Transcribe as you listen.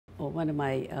well, one of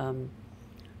my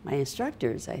my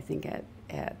instructors, I think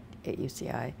at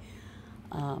UCI,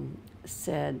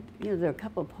 said, you know, there are a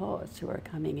couple of poets who are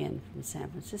coming in from San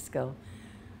Francisco,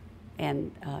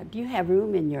 and do you have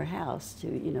room in your house to,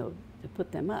 you know, to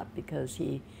put them up? Because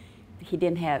he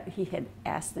had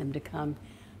asked them to come,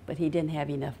 but he didn't have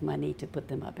enough money to put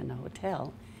them up in a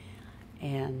hotel,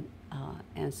 and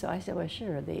so I said, well,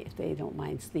 sure, if they don't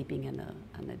mind sleeping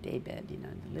on a day bed, you know,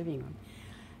 in the living room.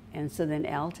 And so then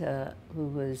Alta,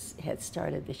 who had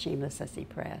started the Shameless Hussy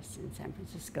Press in San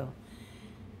Francisco,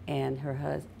 and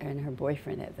her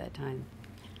boyfriend at that time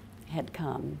had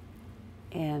come,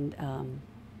 and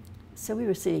so we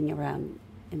were sitting around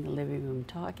in the living room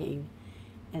talking,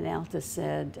 and Alta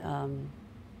said,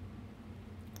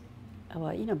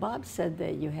 well, you know, Bob said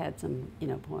that you had some, you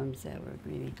know, poems that were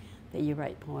really, that you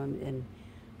write poems, and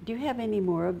do you have any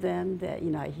more of them that, you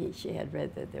know, she had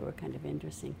read that they were kind of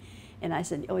interesting. And I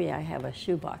said, oh yeah, I have a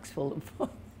shoebox full of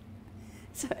poems.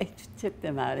 So I took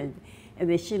them out, and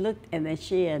then she looked, and then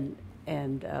she and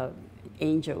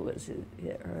Angel was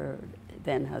her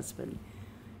then husband,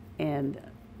 and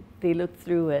they looked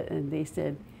through it and they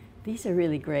said, these are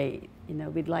really great, you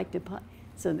know, we'd like to,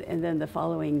 so, and then the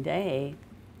following day,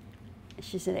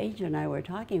 she said, Angel and I were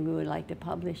talking, we would like to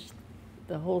publish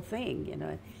the whole thing, you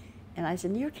know. And I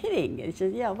said, you're kidding. And she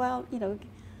said, yeah, well, you know,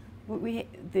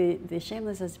 the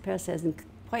Shameless Hussy Press hasn't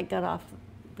quite got off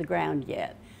the ground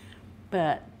yet,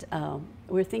 but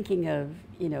we're thinking of,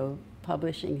 you know,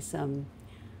 publishing some.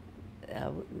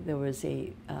 There was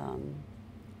a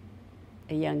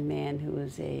young man who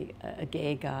was a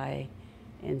gay guy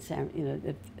in you know,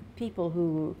 the people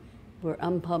who were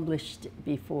unpublished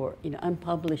before, you know,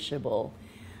 unpublishable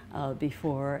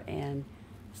before, and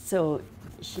so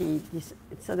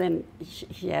then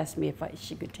she asked me if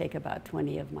she could take about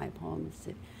 20 of my poems.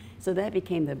 So that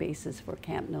became the basis for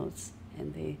Camp Notes,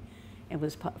 and it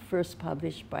was first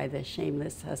published by the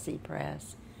Shameless Hussy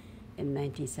Press in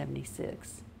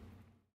 1976.